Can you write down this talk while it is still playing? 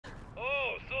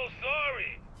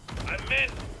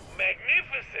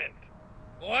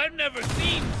Oh, I've never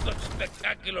seen such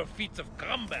spectacular feats of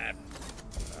combat.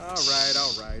 All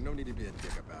right. No need to be a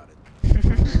dick about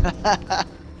it.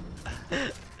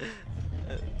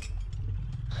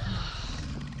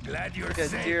 Glad you're Like a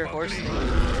safe, deer ugly. horse.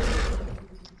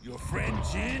 Your friend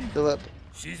Jin? Philip.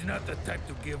 She's not the type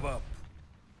to give up.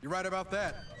 You're right about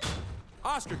that.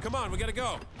 Oscar, come on, we gotta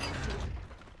go.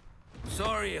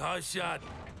 Sorry, hotshot.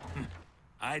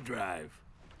 I drive.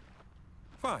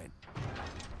 Fine.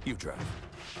 You drive.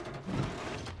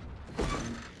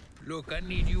 Look, I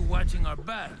need you watching our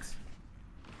backs.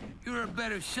 You're a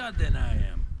better shot than I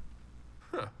am.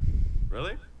 Huh.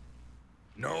 Really?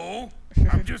 No,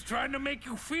 I'm just trying to make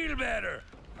you feel better.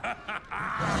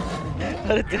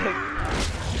 What a dick.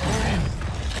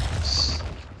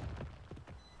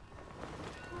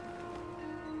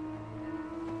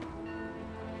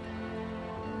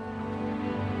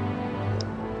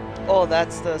 Oh,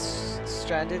 that's the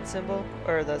stranded symbol?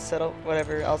 Or the settle,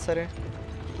 whatever, outsider?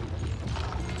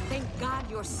 Thank God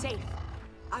you're safe.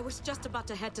 I was just about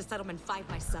to head to Settlement 5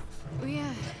 myself.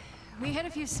 We had a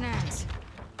few snags.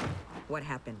 What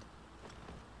happened?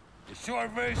 The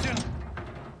short version,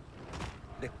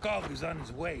 the cog is on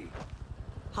his way.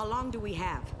 How long do we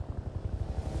have?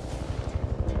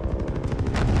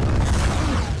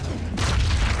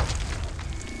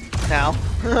 Now.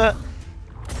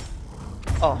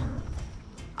 Oh.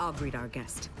 I'll greet our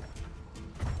guest.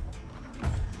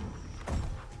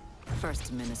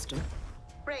 First Minister.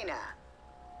 Reyna,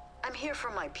 I'm here for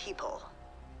my people.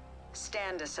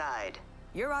 Stand aside.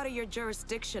 You're out of your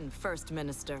jurisdiction, First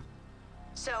Minister.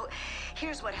 So,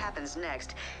 here's what happens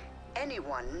next.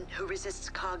 Anyone who resists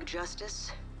COG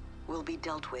justice will be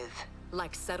dealt with.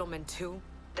 Like Settlement 2?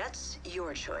 That's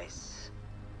your choice.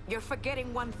 You're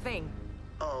forgetting one thing.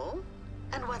 Oh?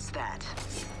 And what's that?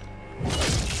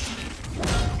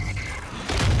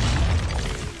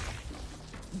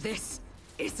 This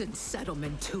isn't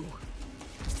Settlement 2.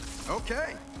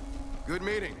 Okay. Good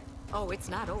meeting. Oh, it's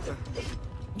not over.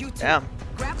 You two, Damn.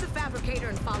 grab the fabricator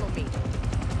and follow me.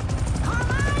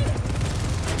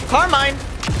 Carmine!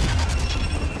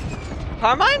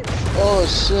 Carmine? Oh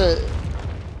shit.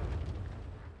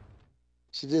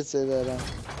 She did say that,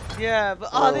 huh? Yeah, but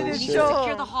Oh, they didn't shit. show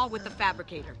Secure him. the hall with the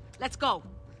fabricator. Let's go.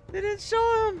 They didn't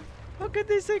show him. How could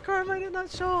they say Carmine and not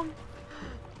show him?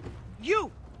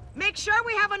 You! Make sure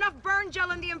we have enough burn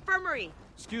gel in the infirmary.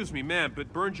 Excuse me, ma'am,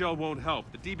 but burn gel won't help.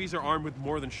 The DBs are armed with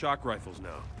more than shock rifles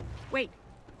now. Wait.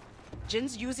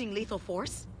 Jin's using lethal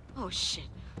force? Oh, shit.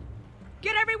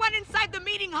 Get everyone inside the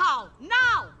meeting hall,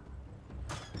 now!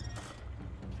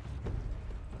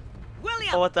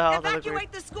 William, Oh, what the hell? That looked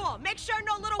evacuate the school. Make sure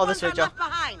no little Oh, ones this way, are Joe. left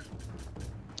behind.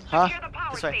 Huh? Secure the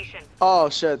power This way. station. Oh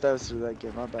shit, that was through that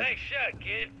game. My bad. Nice shot,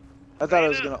 kid. I thought it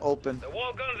was Reyna, gonna open. The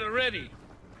wall guns are ready.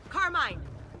 Carmine,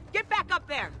 get back up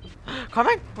there.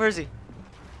 Carmine? Where is he?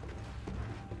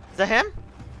 Is that him?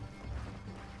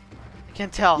 I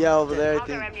can't tell. Yeah, over there.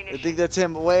 I think that's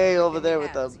him. Way over there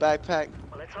with the backpack.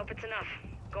 Well, let's hope it's enough.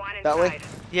 Go on inside. That way.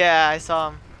 Yeah, I saw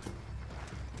him.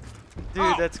 Dude,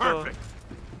 Oh, that's cool. perfect.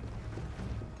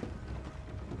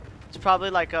 It's probably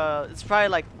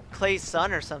like Clay's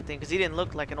son or something, because he didn't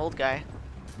look like an old guy.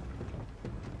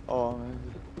 Oh man.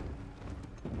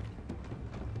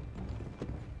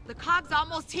 The cog's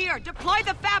almost here. Deploy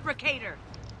the fabricator.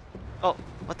 Oh,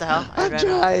 what the hell? I I'm ran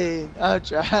out. trying. I'm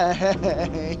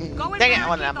trying. Go and Dang it, I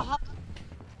wanted barricade the ammo. hall.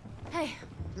 Hey,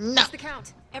 No. what's the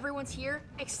count? Everyone's here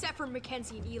except for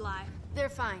Mackenzie and Eli. They're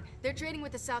fine. They're trading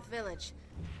with the South Village.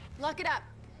 Lock it up.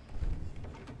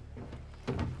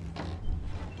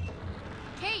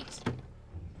 Kate!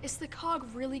 Is the cog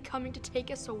really coming to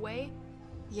take us away?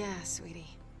 Yeah,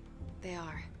 sweetie. They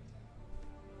are.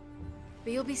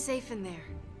 But you'll be safe in there.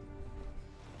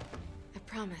 I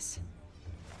promise.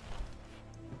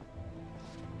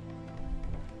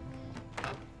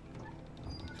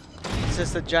 It's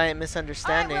just a giant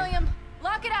misunderstanding. All right, William.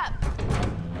 Lock it up!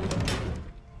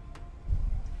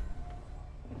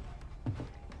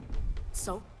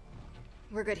 So?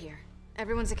 We're good here.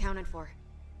 Everyone's accounted for.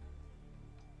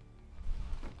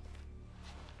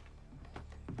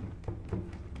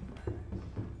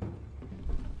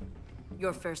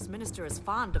 Your First Minister is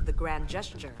fond of the grand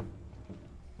gesture.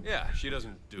 Yeah, she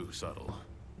doesn't do subtle.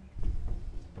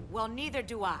 Well, neither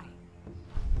do I.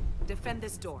 Defend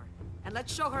this door, and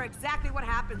let's show her exactly what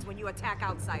happens when you attack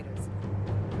outsiders.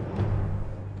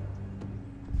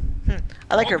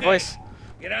 I like her Okay, voice.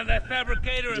 Get on that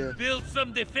fabricator Yeah. and build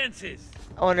some defenses.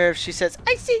 I wonder if she says,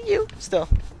 I see you, still.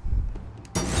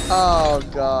 Oh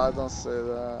god, don't say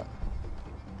that.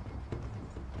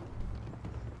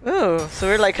 Ooh, so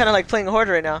we're like kind of like playing Horde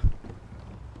right now.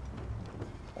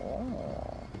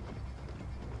 Oh.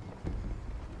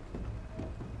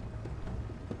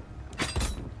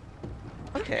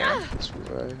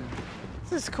 screwdriver right here.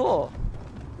 This is cool.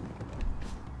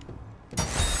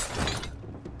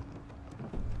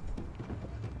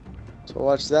 So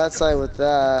watch that side with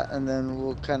that, and then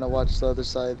we'll kind of watch the other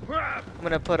side. I'm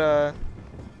gonna put a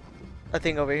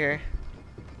thing over here.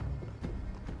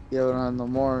 Yeah, we don't have no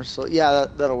more, so yeah,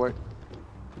 that'll work.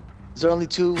 Is there only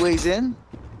 2 ways in?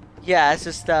 Yeah, it's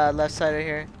just left side right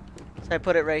here. So I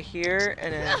put it right here,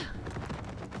 and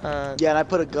then yeah, and I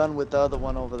put a gun with the other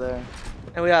one over there.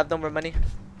 and we have no more money.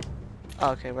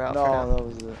 Oh, okay, we're out for now. No, that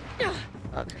was it.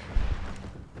 Okay,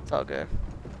 it's all good.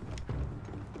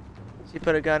 So you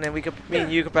put a gun, and we could, me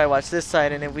and you could probably watch this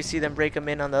side, and if we see them break them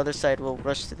in on the other side, we'll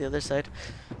rush to the other side.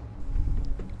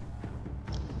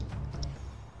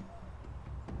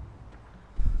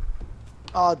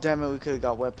 Oh damn it, we could have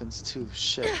got weapons too.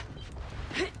 Shit.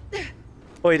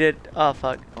 Oh, we did. Oh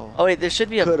fuck. Oh, Oh wait, there should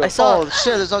be a. Could've. I saw. Oh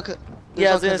shit, there's all.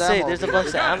 Yeah, I was gonna say there's a bunch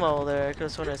of ammo there. I could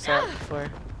have sworn I saw it before.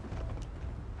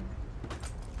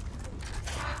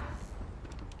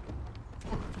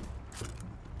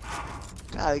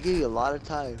 God, they give you a lot of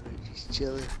time. Just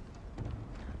chilling.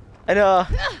 I know.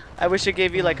 I wish it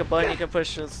gave you like a button you can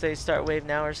push to say start wave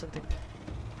now or something.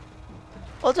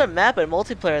 Well, it's a map in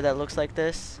multiplayer that looks like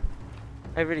this.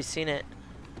 I've already seen it.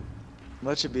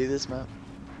 What should be this map?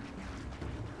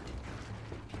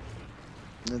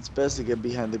 It's best to get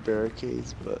behind the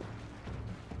barricades, but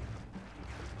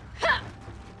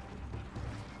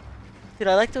Dude,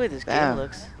 I like the way this game Damn.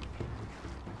 looks.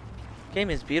 Game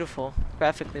is beautiful,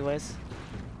 graphically wise.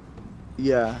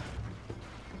 yeah.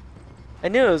 I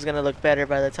knew it was gonna look better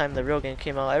by the time the real game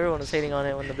came out. Everyone was hating on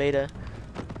it when the beta.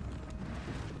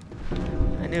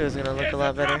 I knew it was gonna look a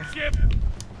lot better.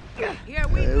 Here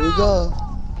we There we go.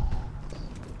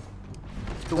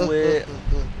 Do it.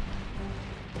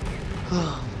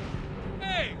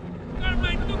 Hey,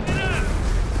 Carmine took it up.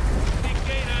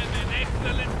 Indicate I'm an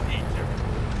excellent teacher.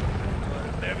 Taught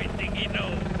him everything he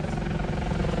knows.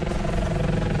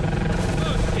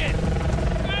 Oh shit!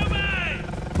 Carmine!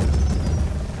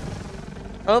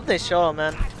 I hope they show him,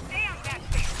 man. Damn that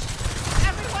thing!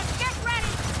 Everyone get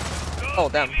ready! Oh,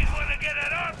 damn. If you wanna get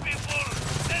at our people,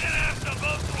 they're gonna have to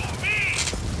go through me.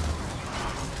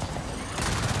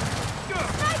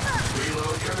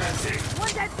 Reload commencing.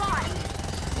 One dead body!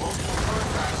 Multiple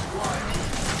contacts acquired.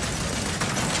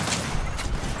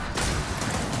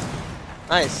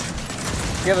 Nice.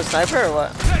 You have a sniper or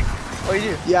what? Oh,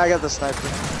 you do? Yeah, I got the sniper.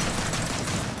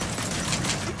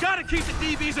 We gotta keep the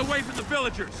DBs away from the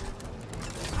villagers.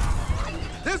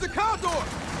 There's a condor!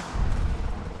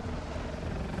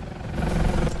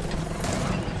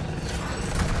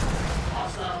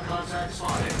 Hostile contact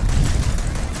spotted.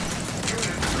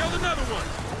 Killed another one.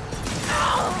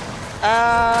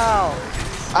 Ow!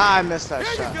 Ah, I missed that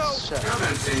There you shot. go. Shit.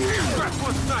 Commencing. Strap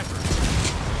one sniper.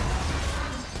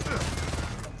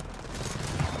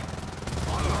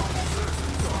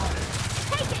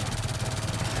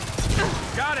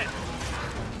 Got it.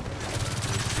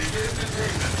 Begin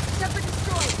detainment. Separate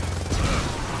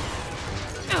destroyed!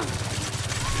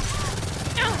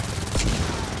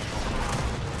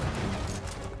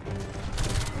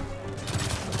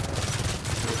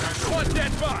 One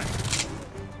dead body.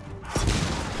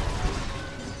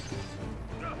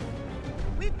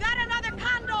 We've got another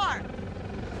condor!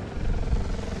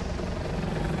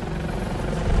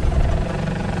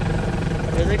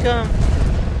 Here they come.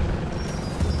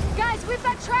 Guys, we've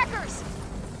got trackers!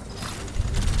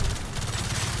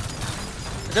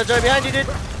 Is that Joy behind you, dude?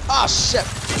 Ah, shit.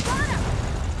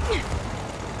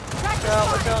 Trackers Watch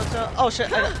out, watch out. Oh shit,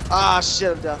 Ah,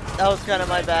 shit, I'm down. that was kind of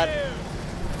my bad.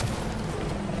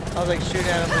 I was like shooting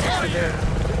at him when he was there.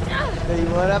 Hey,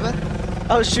 what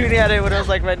happened? I was shooting at it when I was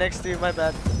like right next to you, my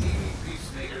bad.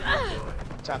 Peacemaker deployed.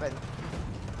 Chop it.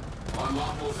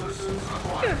 Unlawful citizens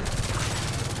acquired.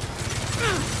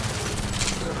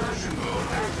 Suppression mode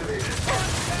activated.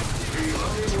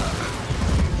 Reloading weapon.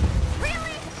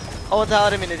 Oh, what the hell? I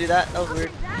didn't mean to do that. That was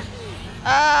weird.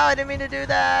 Ah, I didn't mean to do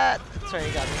that. That's right,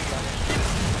 you got me. You got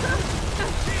me.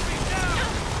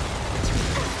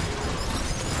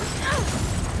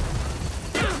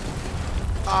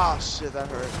 Ah, shit, that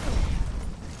hurt.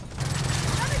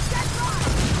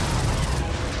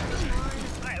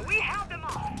 Right, we held them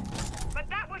off. But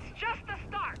that was just the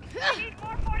start. We need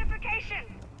more fortification.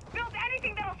 Build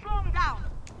anything that'll slow them down.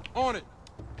 On it.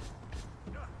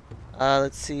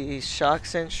 Let's see. Shock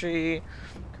sentry.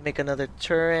 Can make another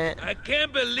turret. I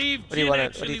can't believe What do you Jin wanna-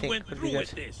 actually what do you think? went What do through you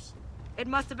with guys- this. It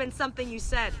must have been something you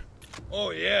said. Oh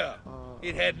yeah.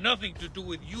 It had nothing to do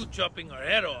with you chopping our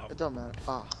head off. It don't matter.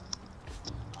 Ah.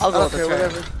 I'll go with Okay, the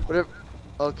turret. whatever.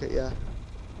 Okay, yeah.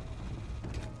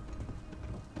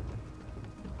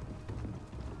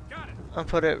 Got it. I'll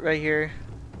put it right here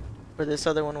where this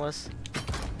other one was.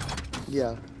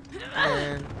 Yeah.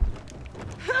 And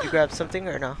you grab something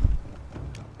or no?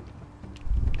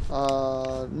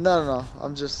 No.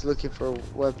 I'm just looking for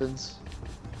weapons.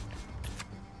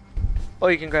 Oh,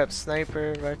 you can grab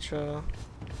sniper, retro.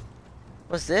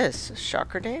 What's this? A shock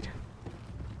grenade?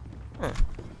 Huh.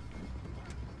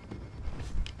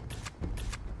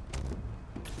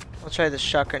 I'll try the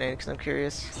shock grenade because I'm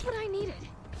curious. That's what I needed.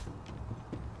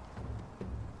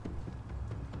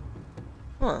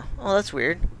 Huh. Oh, that's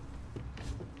weird.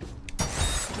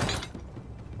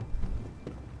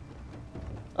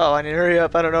 Oh, I need to hurry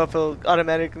up. I don't know if it'll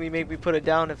automatically make me put it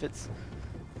down if it's...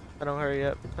 I don't hurry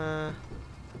up. Oh.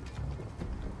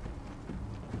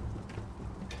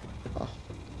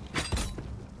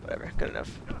 Whatever. Good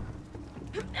enough.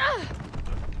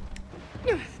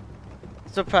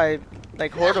 So probably...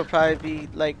 Like, Horde will probably be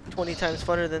like 20 times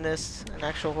funner than this, an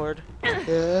actual Horde.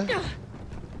 Yeah.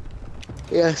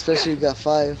 Yeah, especially if you got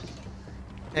 5.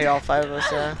 Hey, all 5 of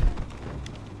us, yeah.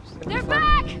 They're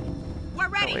back! We're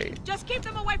Oh, ready. wait. Just keep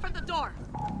them away from the door.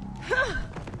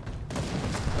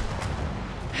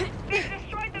 They've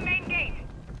destroyed the main gate.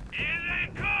 Here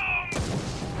they come!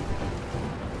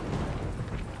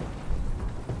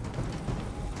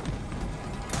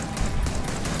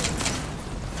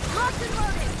 Locked and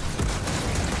loaded.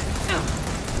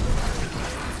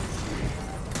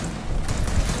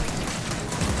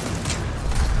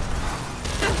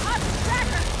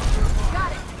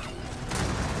 Got it.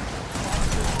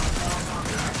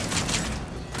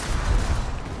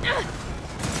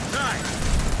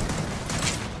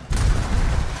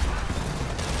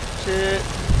 Shit.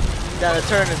 Yeah, the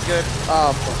turn is good.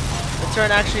 Oh, fuck. The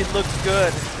turn actually looks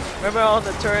good. Remember all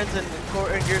the turns in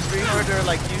Gears 3 Horde are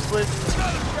like useless?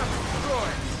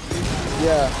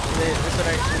 Yeah. This one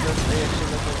actually looks, they actually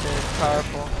look like they're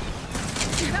powerful.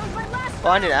 Oh,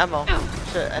 I need ammo.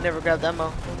 Shit, I never grabbed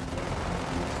ammo.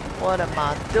 What am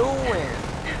I doing?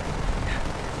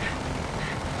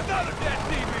 Another dead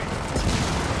DB!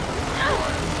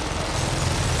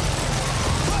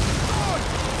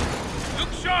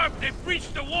 Look sharp! They've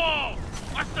breached the wall!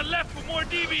 Watch the left for more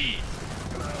DB!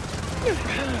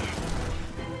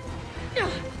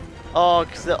 Oh,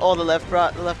 because the left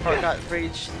part got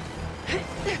breached.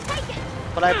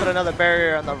 But I put another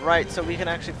barrier on the right, so we can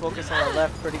actually focus on the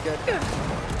left pretty good.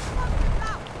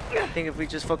 I think if we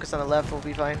just focus on the left, we'll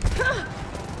be fine.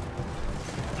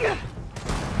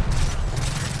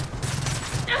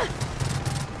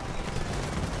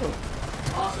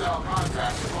 Hostile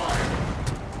contact acquired.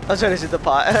 I was trying to shoot the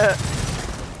pot.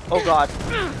 Oh god.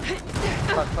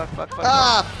 Fuck.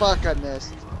 Ah, fuck, I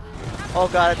missed. Oh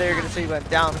god, I thought you were gonna say you went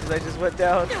down because I just went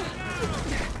down.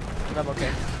 But I'm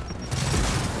okay.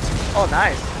 Oh,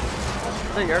 nice.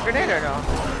 Is that your grenade or no?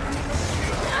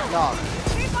 No.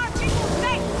 Keep our people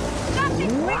safe.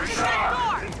 Nothing breaches that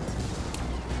door.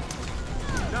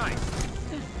 Nice!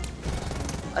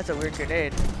 That's a weird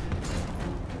grenade.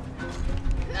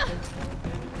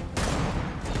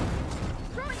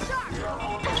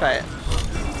 Try it.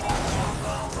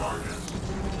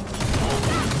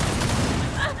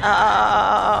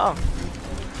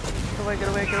 Get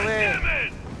away.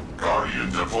 Guardian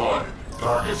deployed.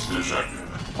 Targets detected.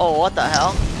 Oh, what the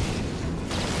hell?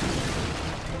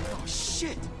 Oh,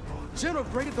 shit. Jen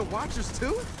upgraded the Watchers,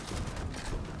 too?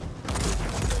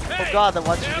 Oh god, the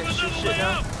Watcher can shoot shit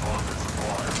now.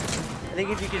 I think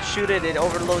if you can shoot it, it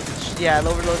overloads its yeah, it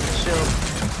overloads its shield.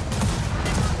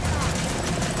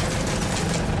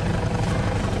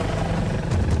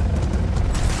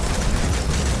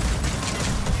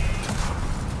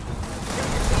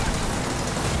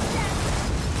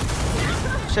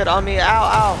 Shit on me,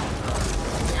 ow.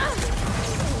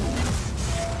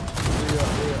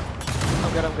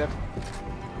 I'm good.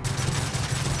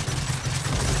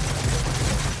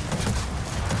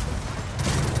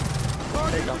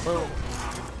 There you go, boom.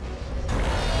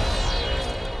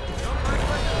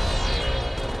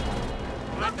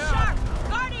 Look sharp!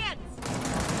 Guardians!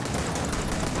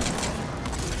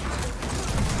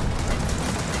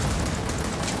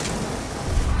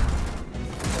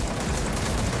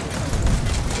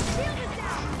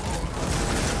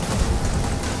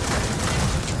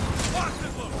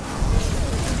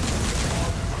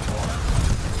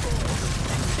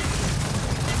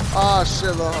 Oh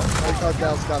shit, oh,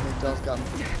 Dell's got me.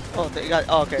 Oh, they got.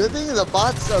 Oh, okay. Good thing the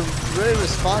bots are very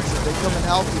responsive. They come and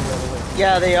help you right away.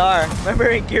 Yeah, they are. Remember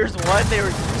in Gears 1, they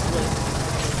were